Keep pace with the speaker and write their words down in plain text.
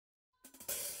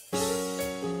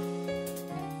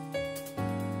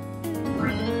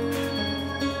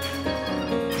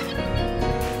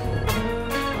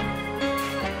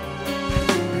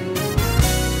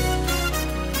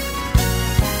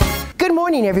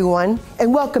morning, everyone,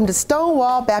 and welcome to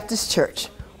Stonewall Baptist Church,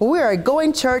 where we are a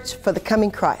going church for the coming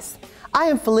Christ. I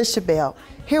am Felicia Bell,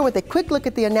 here with a quick look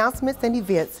at the announcements and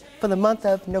events for the month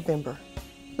of November.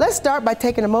 Let's start by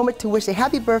taking a moment to wish a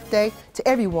happy birthday to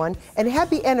everyone and a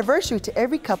happy anniversary to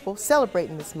every couple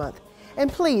celebrating this month.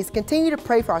 And please continue to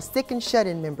pray for our sick and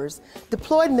shut-in members,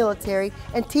 deployed military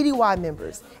and TDY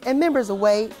members, and members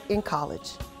away in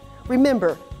college.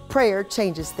 Remember, prayer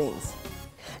changes things.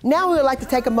 Now we would like to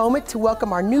take a moment to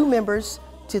welcome our new members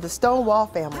to the Stonewall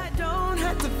family. I don't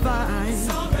have to fight. It's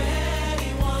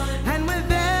already won. And with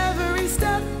every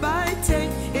step I take,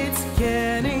 it's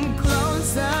getting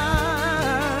closer.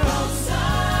 Closer.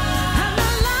 And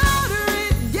the louder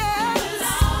it gets, the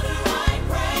louder I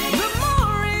pray, the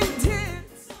more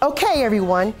intense. Okay,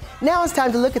 everyone, now it's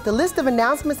time to look at the list of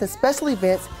announcements and special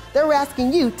events that we're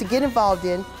asking you to get involved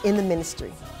in the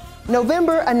ministry.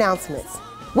 November announcements.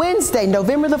 Wednesday,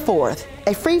 November the 4th,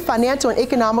 a free financial and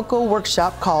economical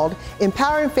workshop called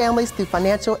Empowering Families Through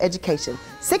Financial Education,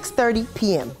 6:30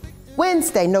 p.m.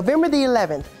 Wednesday, November the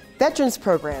 11th, Veterans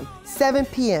Program, 7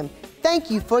 p.m.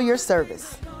 Thank you for your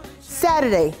service.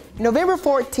 Saturday, November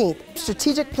 14th,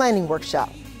 Strategic Planning Workshop,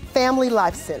 Family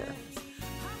Life Center.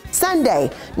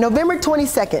 Sunday, November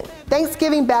 22nd,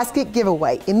 Thanksgiving Basket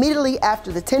Giveaway, immediately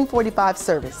after the 1045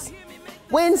 service.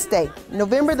 Wednesday,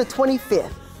 November the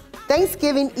 25th,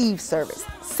 Thanksgiving Eve service,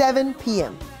 7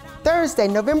 p.m. Thursday,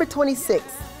 November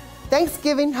 26th,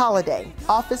 Thanksgiving holiday,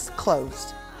 office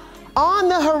closed. On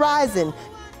the horizon,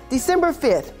 December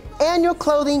 5th, annual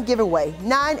clothing giveaway,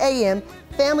 9 a.m.,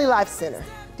 Family Life Center.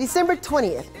 December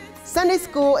 20th, Sunday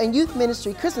School and Youth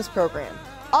Ministry Christmas Program.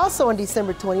 Also on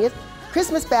December 20th,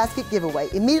 Christmas Basket Giveaway,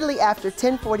 immediately after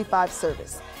 1045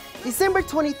 service. December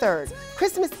 23rd,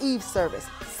 Christmas Eve service,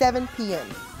 7 p.m.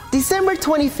 December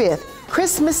 25th,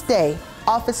 Christmas Day,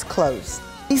 office closed.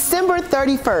 December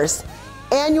 31st,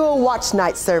 annual watch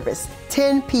night service,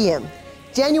 10 p.m.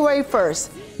 January 1st,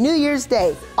 New Year's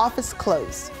Day, office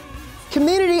closed.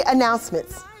 Community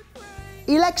announcements.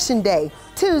 Election Day,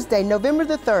 Tuesday, November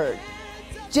the 3rd.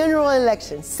 General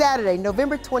election, Saturday,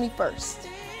 November 21st.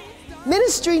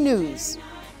 Ministry news.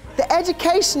 The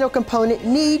educational component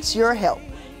needs your help.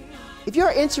 If you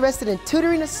are interested in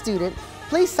tutoring a student,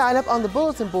 please sign up on the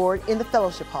bulletin board in the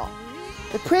fellowship hall.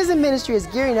 The prison ministry is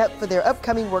gearing up for their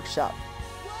upcoming workshop.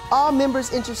 All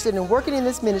members interested in working in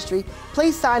this ministry,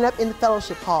 please sign up in the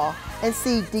fellowship hall and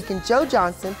see Deacon Joe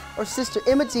Johnson or Sister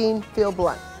Emma Jean Phil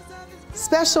Blunt.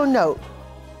 Special note,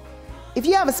 if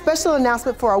you have a special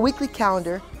announcement for our weekly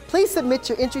calendar, please submit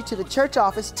your entry to the church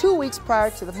office 2 weeks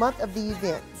prior to the month of the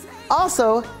event.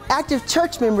 Also, active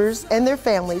church members and their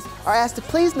families are asked to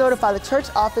please notify the church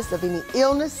office of any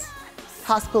illness,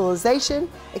 hospitalization,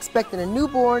 expecting a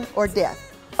newborn, or death.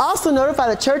 Also notify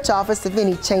the church office of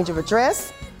any change of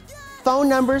address, phone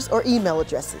numbers, or email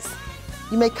addresses.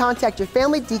 You may contact your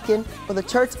family deacon or the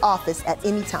church office at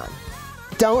any time.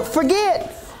 Don't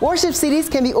forget, worship CDs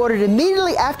can be ordered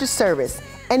immediately after service.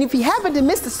 And if you happen to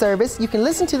miss the service, you can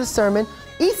listen to the sermon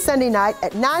each Sunday night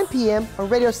at 9 p.m. on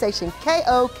radio station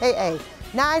KOKA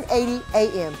 980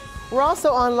 AM. We're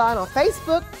also online on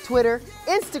Facebook, Twitter,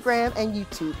 Instagram, and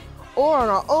YouTube, or on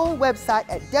our own website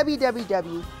at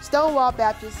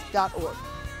www.stonewallbaptist.org.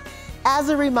 As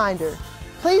a reminder,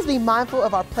 please be mindful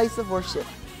of our place of worship.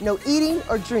 No eating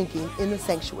or drinking in the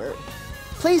sanctuary.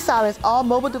 Please silence all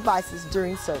mobile devices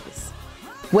during service.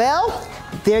 Well,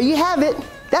 there you have it.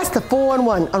 That's the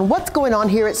 411 on what's going on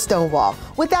here at Stonewall.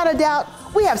 Without a doubt,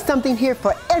 we have something here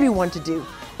for everyone to do,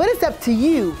 but it's up to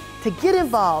you to get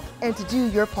involved and to do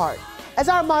your part. As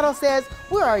our motto says,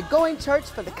 we are a going church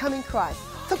for the coming Christ.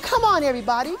 So come on,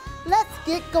 everybody, let's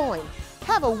get going.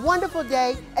 Have a wonderful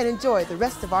day and enjoy the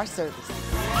rest of our service.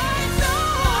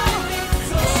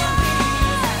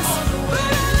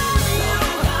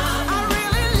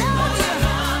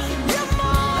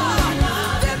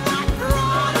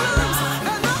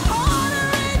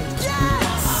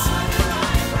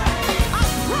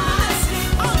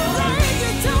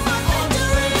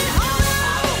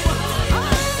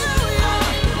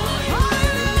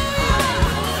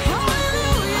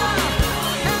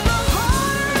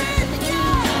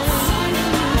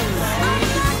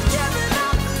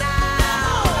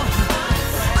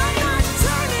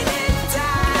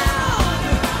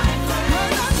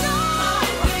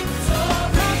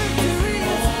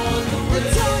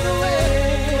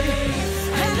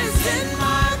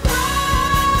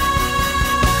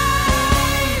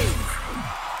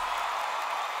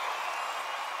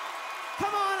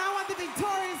 Come on, I want the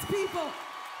victorious people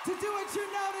to do what you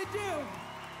know to do.